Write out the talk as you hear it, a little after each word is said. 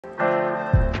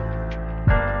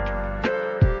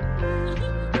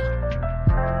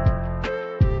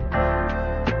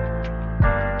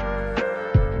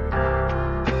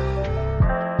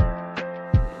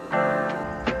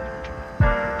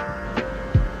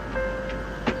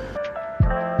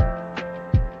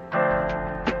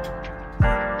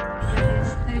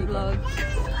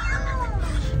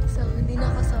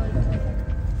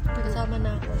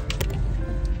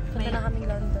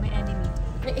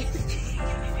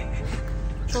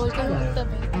So, ka naman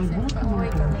tabi. Kasi kaaway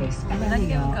kami.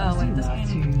 Lagi kayo magkaaway. Tapos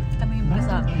ngayon, kami yung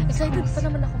kasama. Excited pa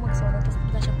naman ako mag-sora. Tapos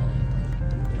wala siya pa.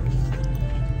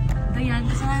 Dayan.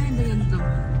 Kasalanan Dayan to.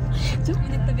 Joke,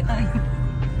 may nagtabi tayo.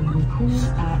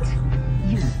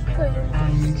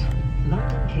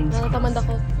 Natatamad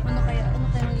ako. Ano kaya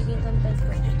magiging content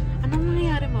ko? Anong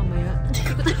mangyayari mamaya? Hindi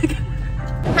ko talaga.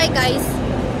 Hi guys!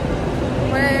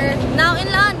 We're now in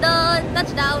London!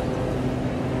 Touchdown!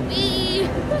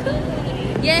 Wee!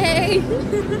 Yay!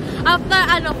 After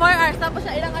 4 hours. Tapos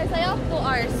siya, ilang hours sa'yo? 2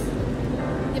 hours.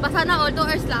 Diba sana all 2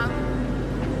 hours lang?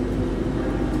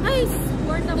 Nice!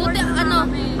 Buti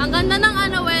ang ganda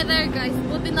ng weather guys.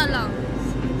 Buti na lang.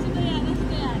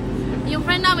 Yung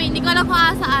friend namin, hindi ko alam kung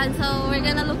saan. So, we're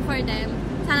gonna look for them.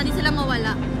 Sana di sila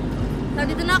mawala. So,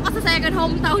 dito na ako sa second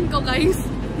hometown ko guys.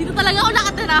 Dito talaga ako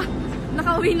nakatira.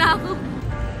 Nakauwi na ako.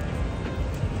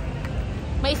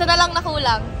 May isa na lang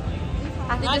nakulang.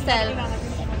 Ate Giselle.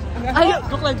 Ay,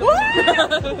 look like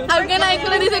I'm gonna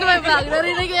include this in my vlog.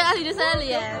 Narinig ko yung Ate Giselle,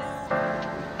 yes.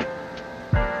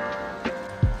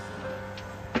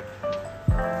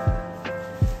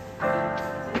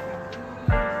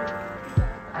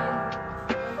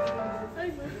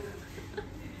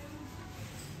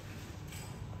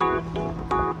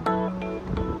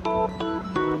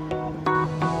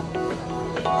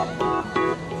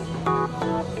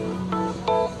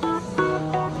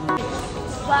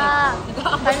 Wow!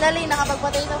 Finally,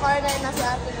 nakapag-potato corner na si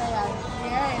Ate Ryan.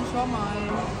 Yeah, and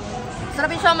siomai. Sarap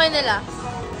yung siomai nila.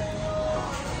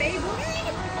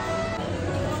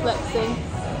 Flexing.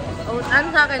 Ano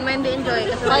sa akin, may hindi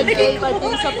enjoy. Kasi Pwede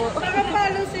siya po.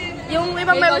 yung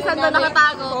ibang members na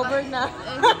nakatago. Cover na.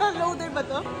 Loader ba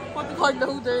to? Hard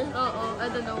loader. Oo, I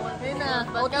don't know what. Ayun na.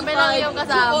 Kami lang yung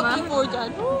kasama. OT4 dyan.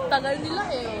 Tagal nila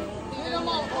eh. Tingnan ang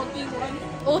mga OT1.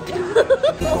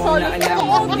 Wala alam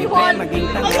mo hindi pa maging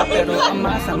tanga pero ang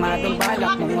masama ng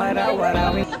balak mong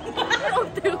warawarawin.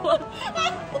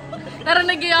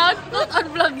 Narinig yun? Not on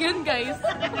vlog yun guys.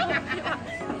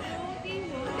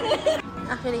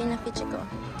 Actually, ina-fitch ko.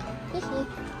 Hehe.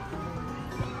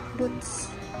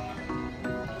 Boots.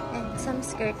 And some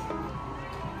skirt.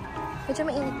 Medyo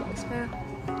mainit guys, pero...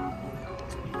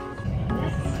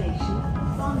 Next station,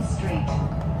 Bond Street.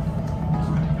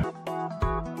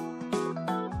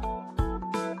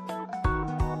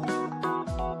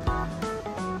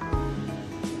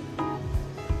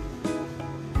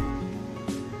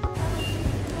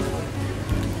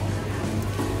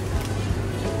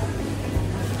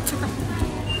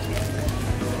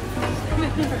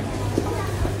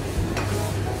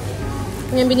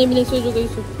 Yung binibiling sujo guys.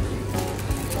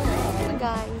 Hi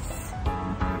guys.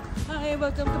 Hi,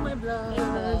 welcome to my vlog.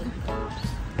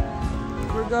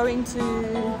 We're going to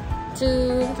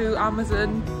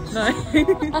Amazon. No.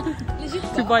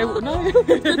 to buy to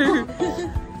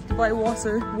buy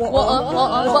water.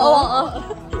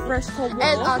 Fresh cold water.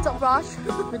 And toothbrush.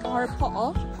 With our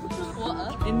pot.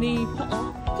 In the pot.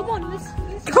 Come on, let's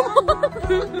come on.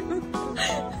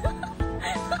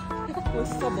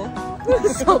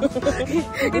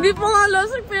 Hindi pa nga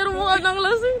lasing, pero mukha nang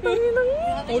lasing.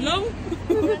 Ulam?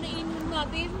 Naiinom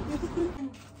natin.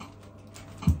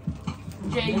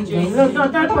 JJ.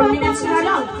 4 minutes na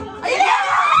lang.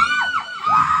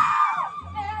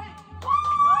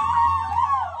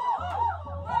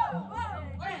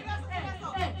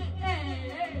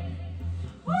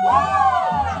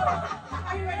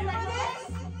 Are you ready for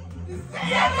this?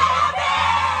 Sim,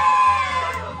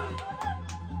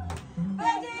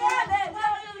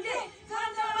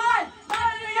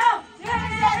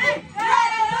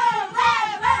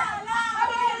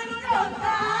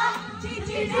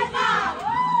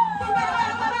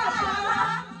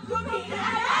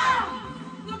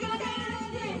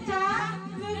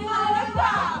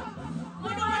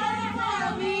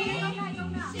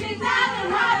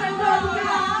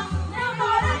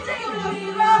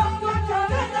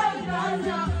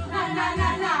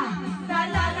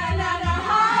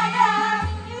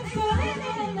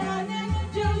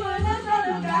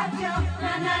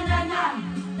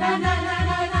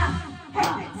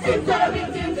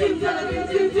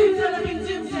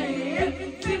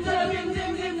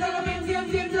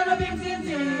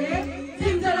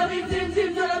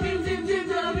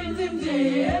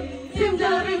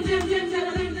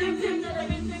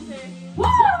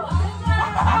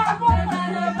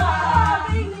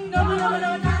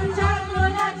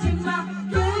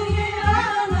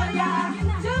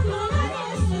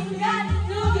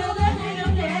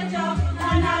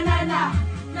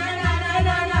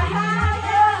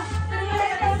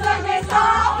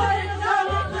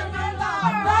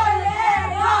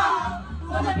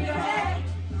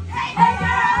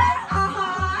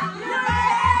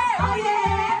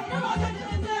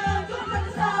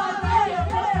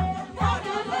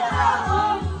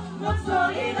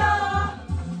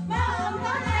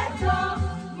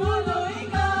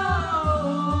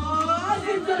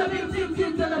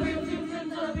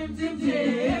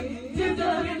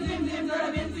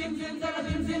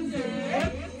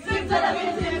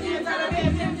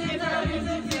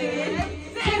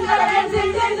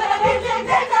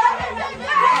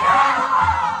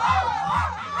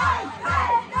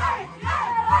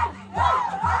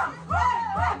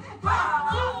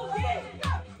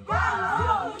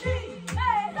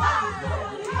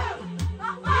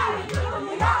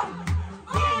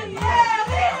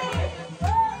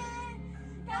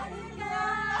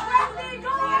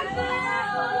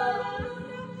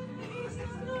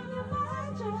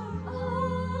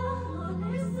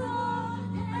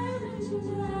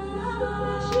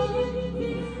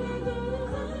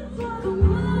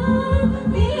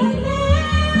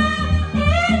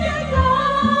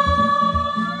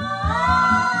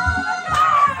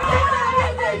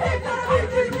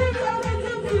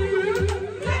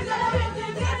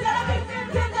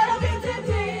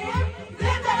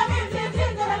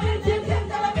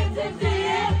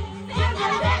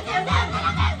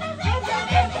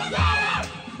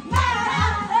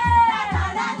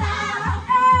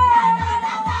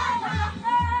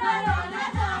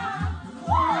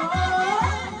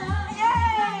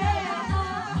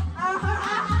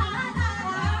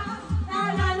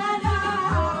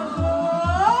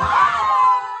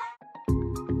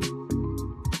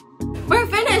 We're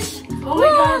finished! Oh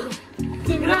my God!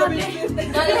 Grabe!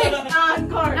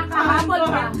 Encore! Nakahabol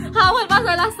pa! Hawal pa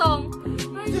sa last song.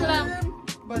 Nice lang.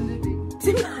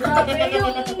 Grabe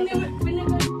yung...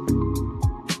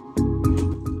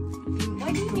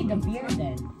 Why do you need a beer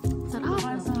then? Sarap.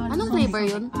 Anong flavor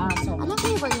yun? So, Anong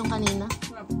flavor yung kanina?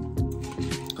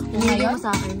 Hindi mo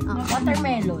sa akin.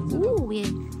 watermelon. Ooh,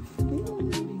 weird.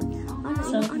 Ano?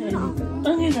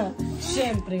 Tangina.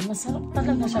 Siyempre, masarap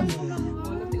talaga siya.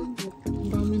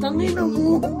 Dami na. Tangina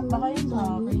mo. Baka yun sa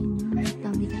akin.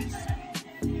 Dami guys.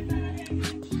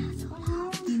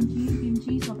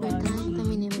 Kimchi sa Nagkain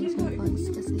kami ni Mike sa Pons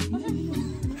kasi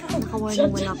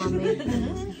nakawarning wala kami.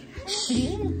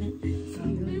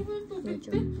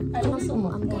 Medyo.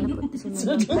 I'm gonna put this in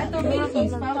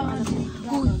my mouth.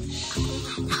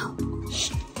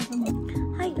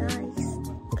 Hi guys.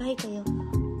 Hi kayo.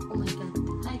 Oh my God.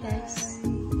 Hi guys.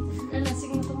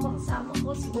 Lasing ito makasama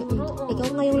ko siguro. Ikaw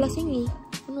nga yung lasing eh.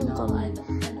 Anong ka?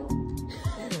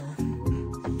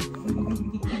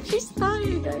 She's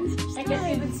tired guys. I can't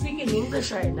even speak in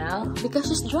English right now. Because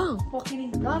she's drunk.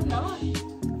 Fucking God, no.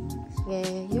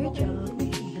 Yeah, you're drunk.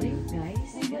 Drink,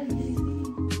 guys.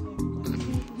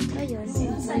 Ayun.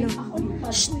 Ano?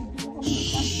 Shh.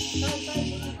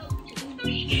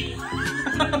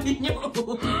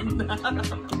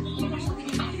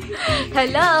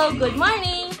 Hello, good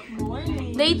morning.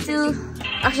 Day 2.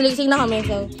 Actually, gising na kami,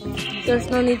 so there's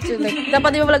no need to like. Dapat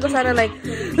di ba ko sana like.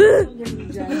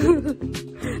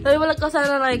 Dapat wala ko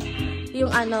sana like yung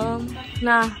ano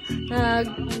na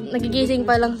nagigising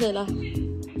pa lang sila.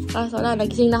 So wala,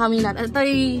 nagising na kami lahat. At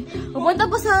ay pupunta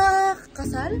po sa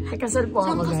kasal. Kasal po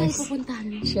ako, guys. Saan kasal pupuntahan?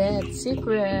 Shit,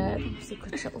 secret.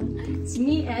 Secret siya. It's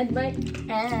me and my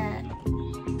aunt.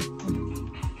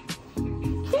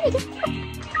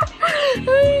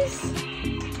 Nice.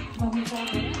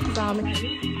 Dami.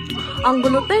 Ang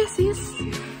gulo, sis.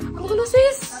 Ang gulo,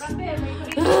 sis.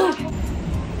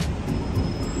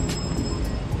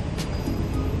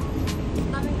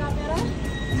 Daming camera.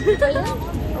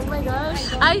 Oh my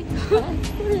gosh. Ay!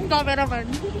 Cameraman.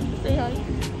 Say hi.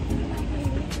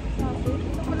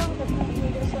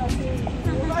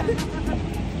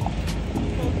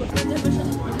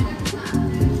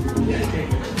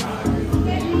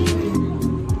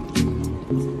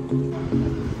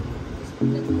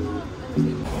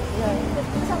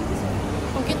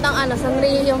 Ang cute ng ano,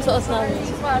 sangria yung suos namin.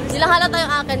 Hindi lang halata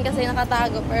yung akin kasi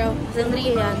nakatago, pero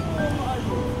sangria yan.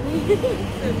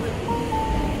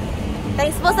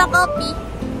 Thanks po sa coffee.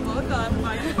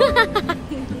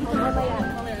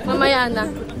 Mamaya na.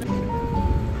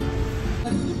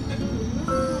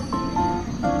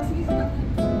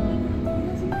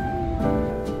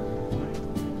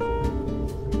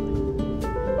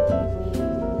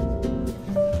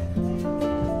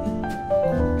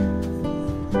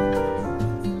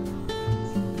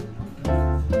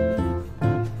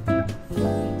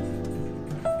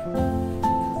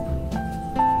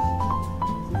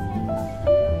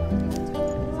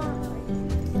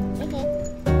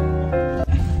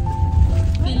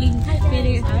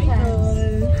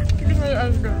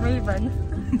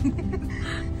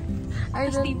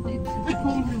 Idol.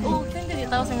 Oh, hindi dito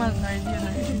ako sa mag-nerd yun.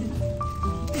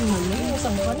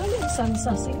 Saan ka na yung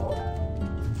sansasi?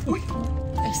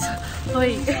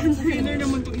 Hoy,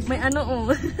 may ano oh.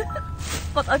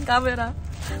 Caught on camera.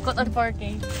 Caught on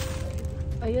 4K.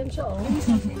 Ayan siya, oh.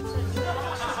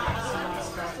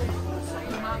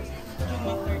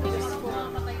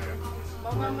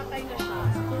 Mamamatay na siya.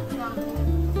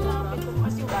 Lapit ko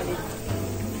kasi galit.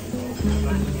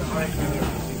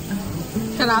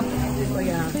 Sarap. Oh,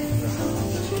 yeah.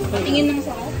 Tingin ng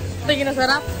sarap. Tingin ng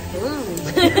sarap?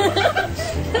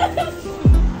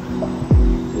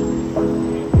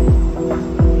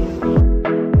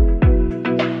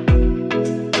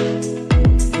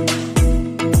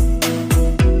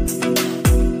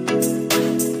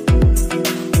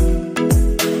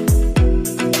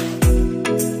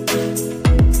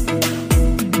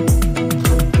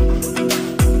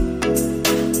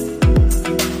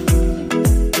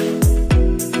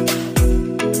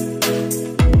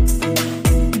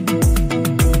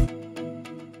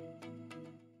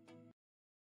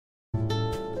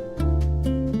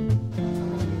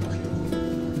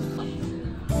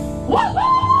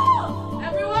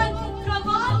 Everyone, come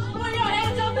on, put your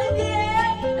hands up in the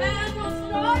air, and we'll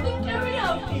start the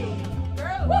karaoke.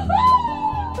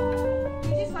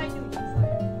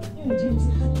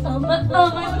 Oh my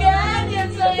God,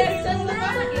 yes, so yes, so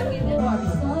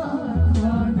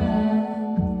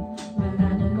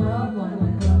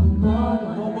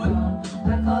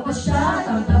I call the shot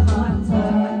on the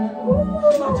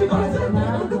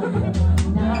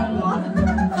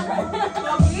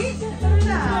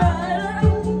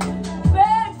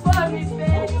beg for me,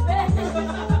 beg.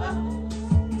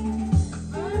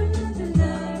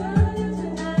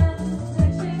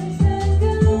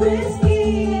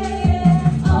 Whiskey.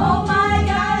 Oh my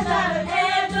God, I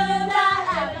am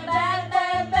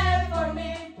beg for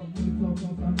me.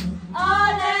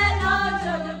 On and on,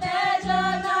 so the beg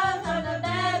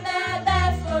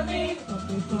for me.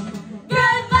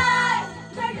 Goodbye,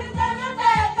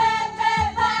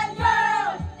 bad girl.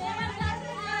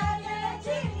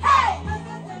 Hey,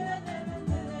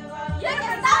 you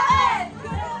can stop it.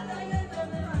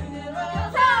 You're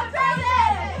so crazy.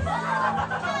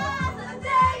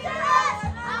 Dangerous.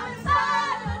 I'm so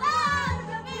alone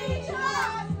to meet you.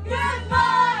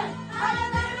 Goodbye. I'm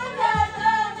a little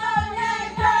girl.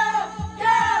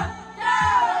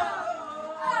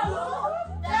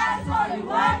 That's for you,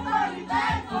 work for me,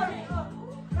 beg for me.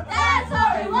 That's for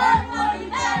you, work for me,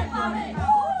 beg for me.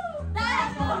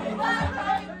 That's for you, work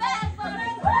for me, beg for me.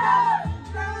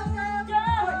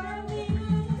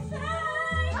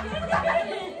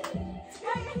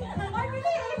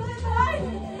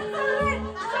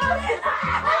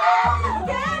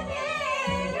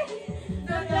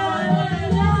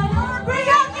 Bring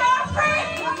up your freak!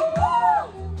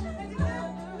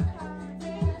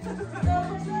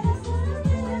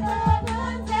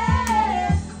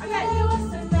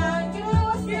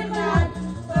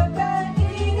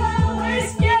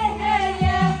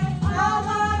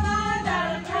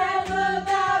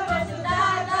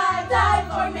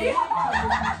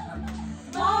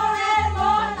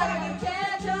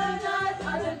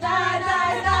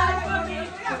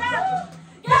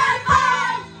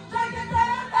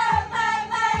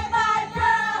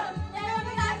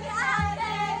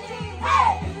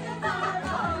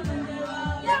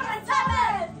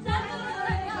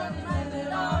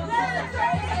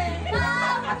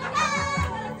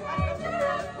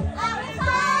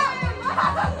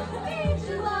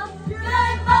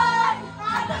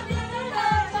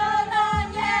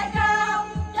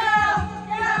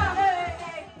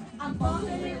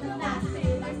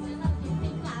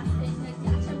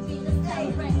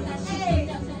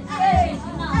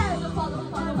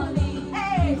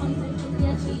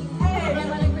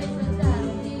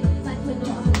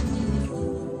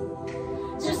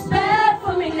 Just beg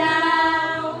for me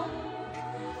now.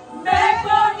 Beg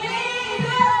for me,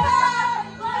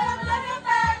 beg,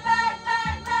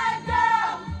 girl.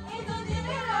 Itu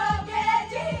dibilang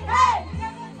gaji, hey.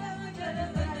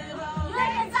 You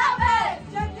can stop it.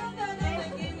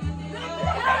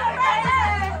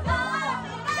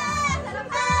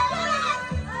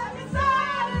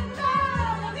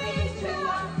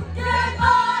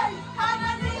 Goodbye, I'm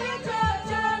a need you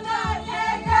tonight,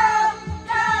 yeah, girl.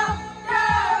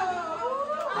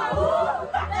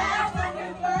 That's when you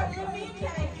work for me,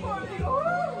 beg for me.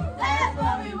 That's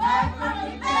when we work for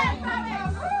me, beg for me.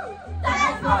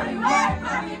 That's when we work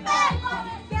for me, beg for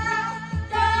me.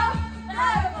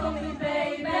 Beg for me,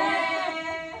 baby.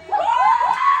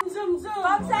 Zoom.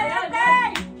 Come say your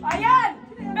thing. Ayan.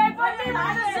 Beg for me,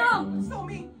 zoom. Zoom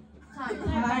me.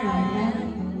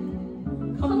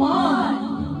 Come on.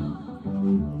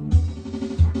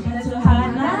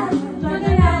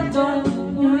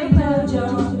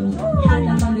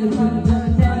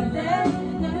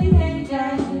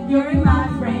 You're my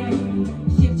friend.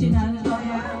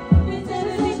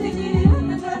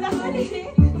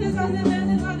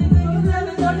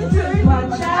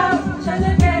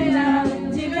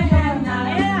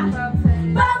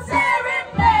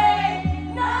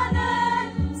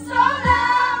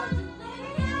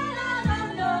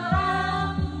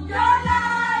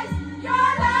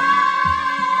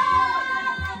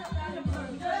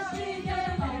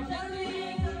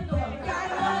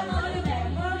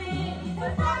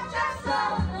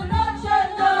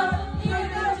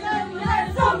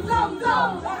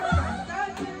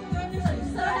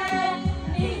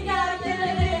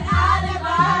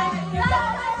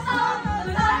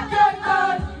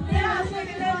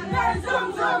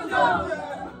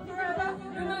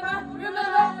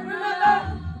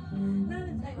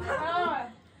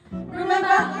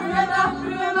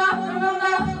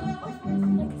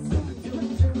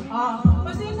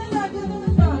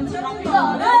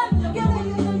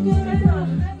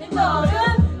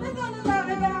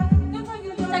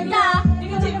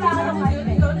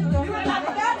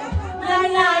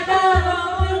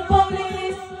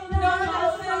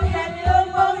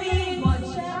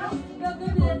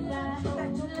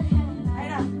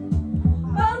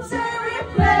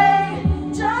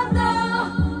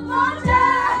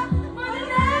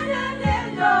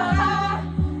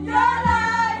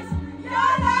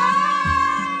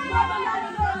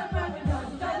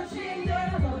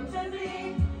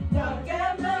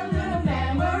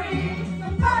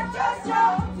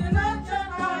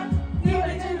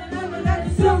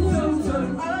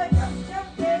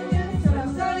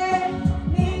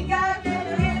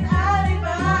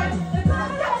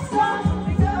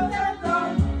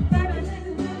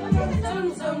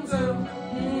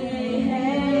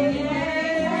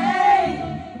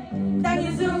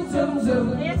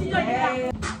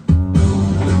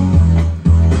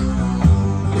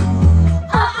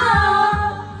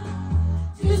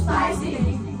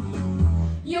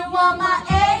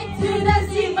 then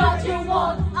see what you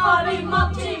want. I'll be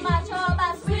mopping my job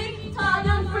as weak, tired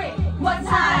and free. What's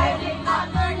hiding,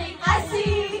 not learning, I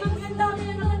see.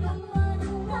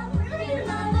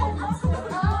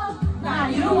 Nah,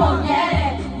 you won't get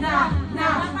it. Nah,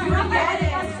 you won't get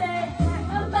it. I say,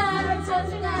 I'm better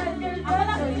touching at it,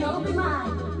 so you'll be mine.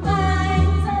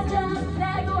 Mine, such a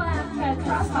leg away.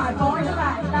 Cross my board,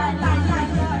 right,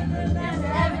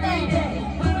 every day.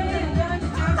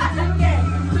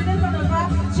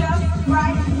 Just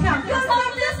right now. 'Cause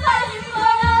I'm just waiting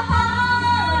for your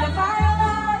heart. The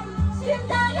firelight, seems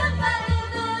like I'm better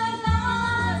than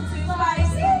not too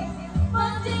spicy.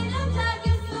 But didn't take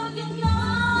it looking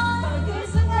gone.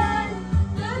 Kiss again,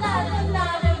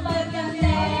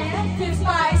 too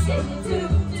spicy,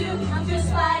 I'm too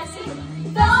spicy.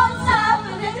 Don't stop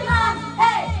and it's hot.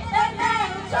 Hey,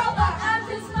 shoutout, I'm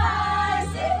too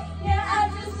spicy. Yeah, I'm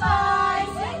too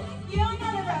spicy. You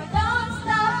get it right. Don't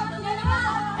stop and get it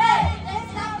right. Hey,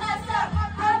 let's not mess up.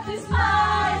 I'm too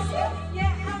spicy.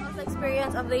 Yeah, I'm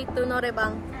Experience of day 2, no,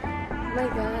 Rebang? Oh my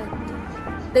God.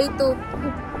 Day 2.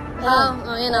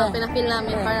 Yun o, pinafeel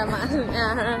namin para 1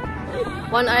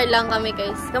 hour lang kami,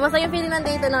 guys. Kamusta yung feeling ng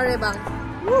day 2, no, Rebang?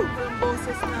 Woo!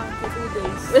 Boses na for 2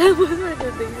 days. Wala po for 2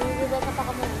 days.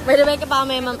 May Rebecca pa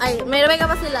kami, ma'am. Ay, may Rebecca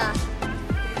pa sila.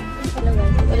 Hello,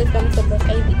 guys. Ulit kami sa bus.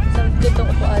 Ay, sa ditong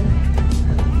upuan.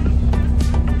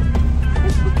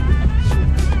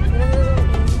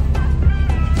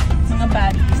 Mga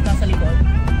baddies nasa likod.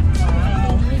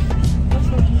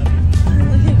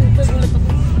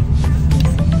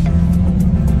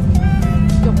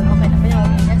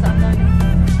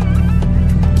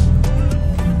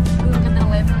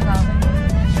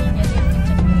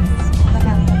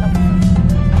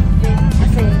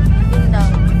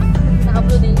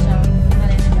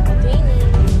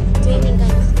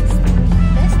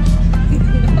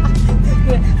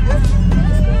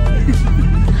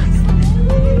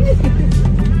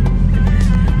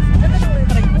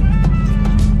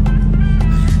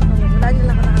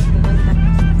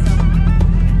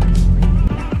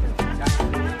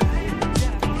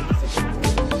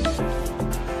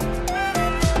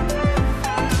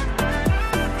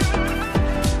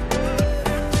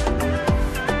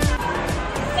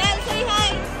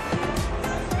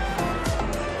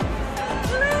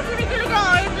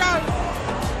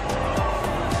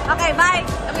 Okay, bye.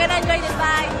 I'm gonna enjoy this.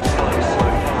 Bye.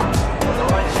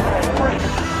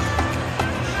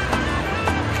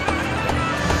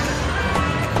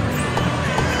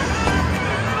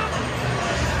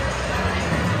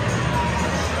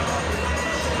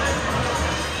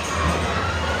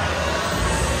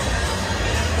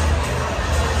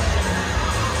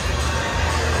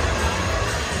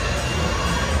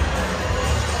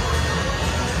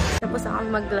 Tapos ako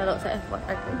maglaro sa F1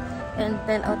 and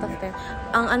 10 out of 10.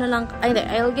 Ang ano lang,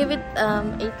 I'll give it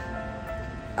 8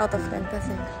 out of 10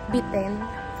 kasi B10.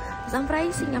 Tapos ang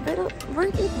pricing nga, pero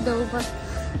worth it though, but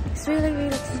it's really,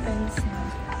 really expensive.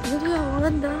 Hindi ako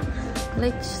ganda.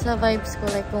 Like sa vibes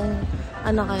ko, like kung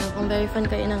ano kayo, kung very fan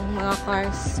kayo ng mga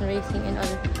cars, racing and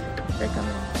all,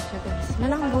 recommend ko siya guys.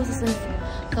 Malaking boses na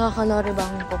kakakanori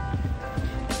bang ko.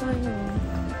 So yun,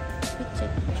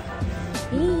 check.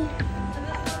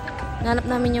 Nanap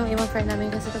namin yung ibang friend namin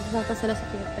kasi tapos sila sa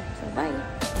theater. So, bye!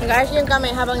 Nag-arch yun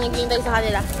kami habang naghihintay sa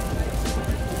kanila.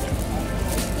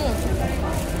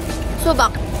 Subak.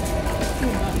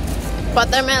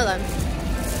 Watermelon.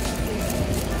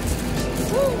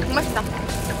 Masta.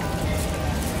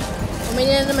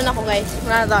 Umili na naman ako guys.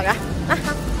 Wala na talaga.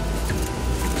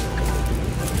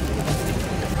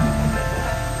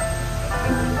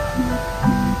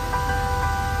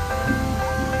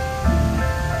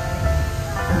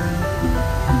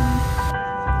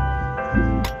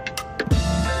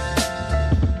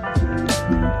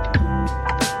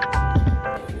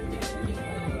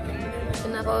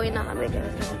 Nakauwi na kami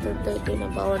kasi 2:30 na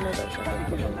bawal na daw siya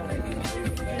pagpupunta.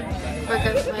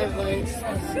 Forget my voice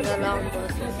kasi wala akong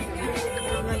boses.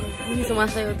 Hindi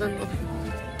sumasayo doon.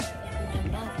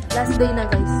 Last day na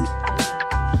guys.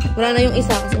 Wala na yung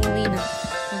isa kasi umuwi na.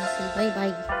 So,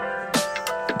 bye-bye.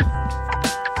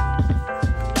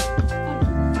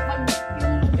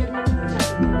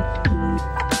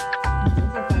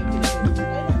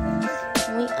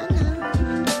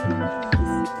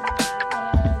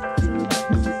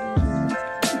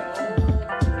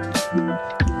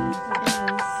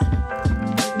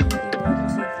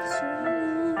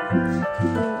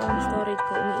 Storage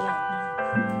ko, umiiyak na.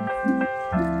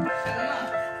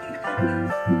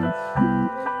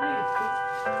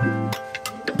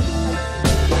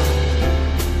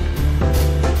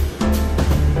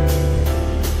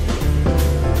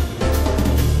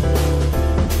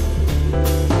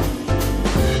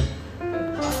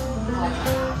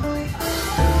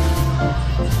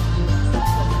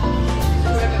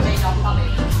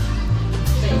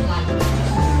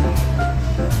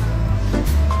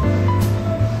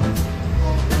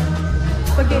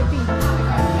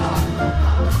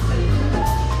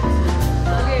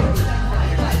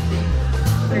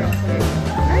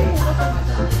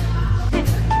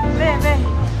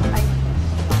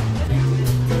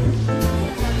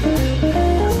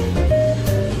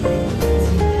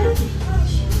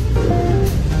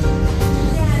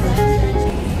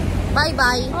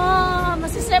 Bye-bye.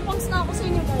 Masisepons na ako sa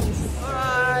inyo, guys.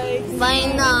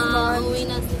 Bye na. Uwi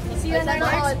na. See you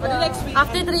next week.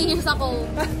 After 3 years ako.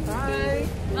 Bye.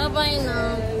 Bye-bye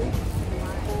na.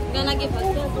 Gonna give us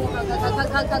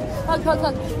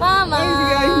hug. Mama.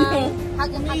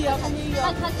 Hug.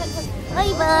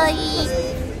 Bye-bye.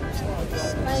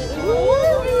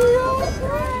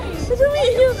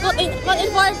 Pag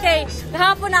in 4K.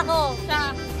 Kahapon ako.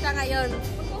 Siya ngayon.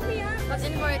 Pag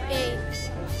in 4K.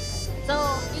 So,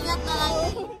 ingat na lang.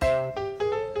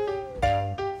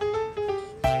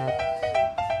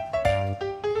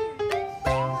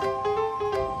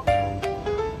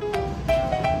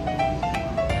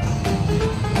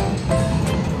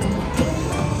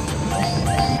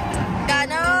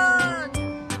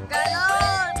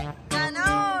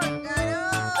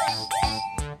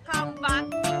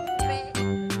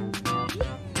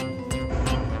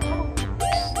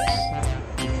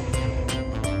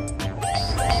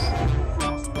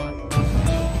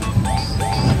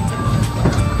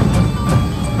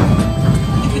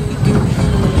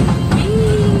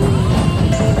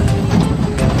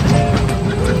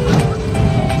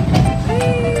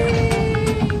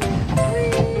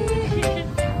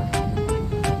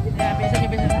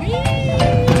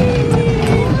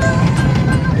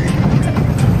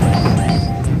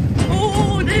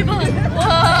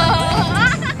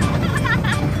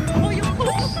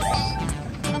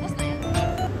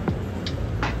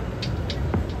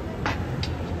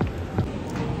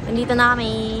 Nandito na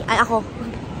kami. Ay, ako.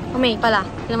 Kami pala.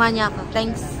 Kinaman niya ako.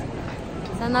 Thanks.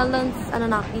 Sana lang, ano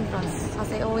na, intros.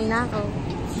 Kasi uwi na ako.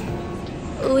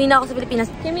 Uwi na ako sa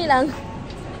Pilipinas. Kimi lang.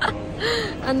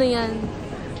 Ano yan?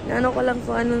 Ano ko lang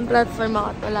kung anong platform ako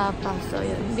at wala pa. So,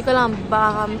 yun. Hindi ko lang.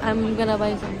 Baka I'm gonna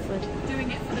buy some food.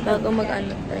 Bago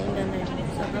mag-ano. Trying gana yun.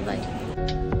 So, bye-bye.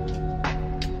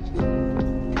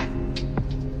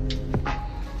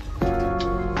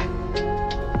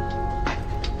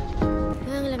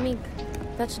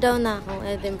 Touchdown na akong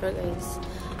Edinburgh, guys.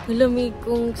 Malamig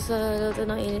kung sa luto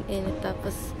ng init-init.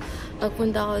 Tapos,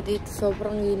 pagpunta ako dito,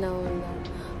 sobrang ginaw na.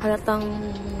 Halatang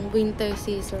winter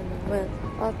season na. Well,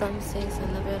 autumn season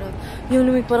na. Pero, yung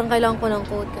lumig parang kailangan ko ng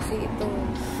coat. Kasi ito,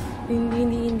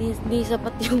 hindi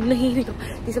sapat yung nahilig ko.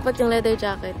 Hindi sapat yung leather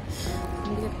jacket.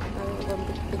 Hindi ko pang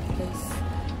bit-bit, guys.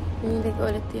 Hindi ko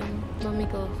ulit yung mami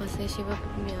ko kasi she will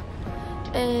pick me up.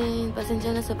 And, pasensya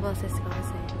na sa boses ko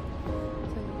kasi.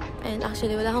 And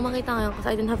actually, wala akong makita ngayon kasi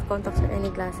I didn't have contacts or any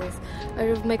glasses. I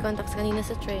removed my contacts kanina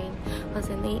sa train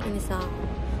kasi naiinis ako.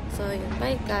 So, yun.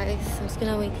 Bye, guys. I'm just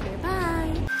gonna wait here.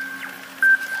 Bye!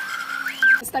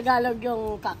 Sa Tagalog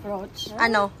yung cockroach.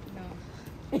 Ano?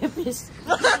 Fish.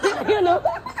 Ayun o.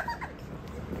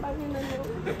 Panginoon.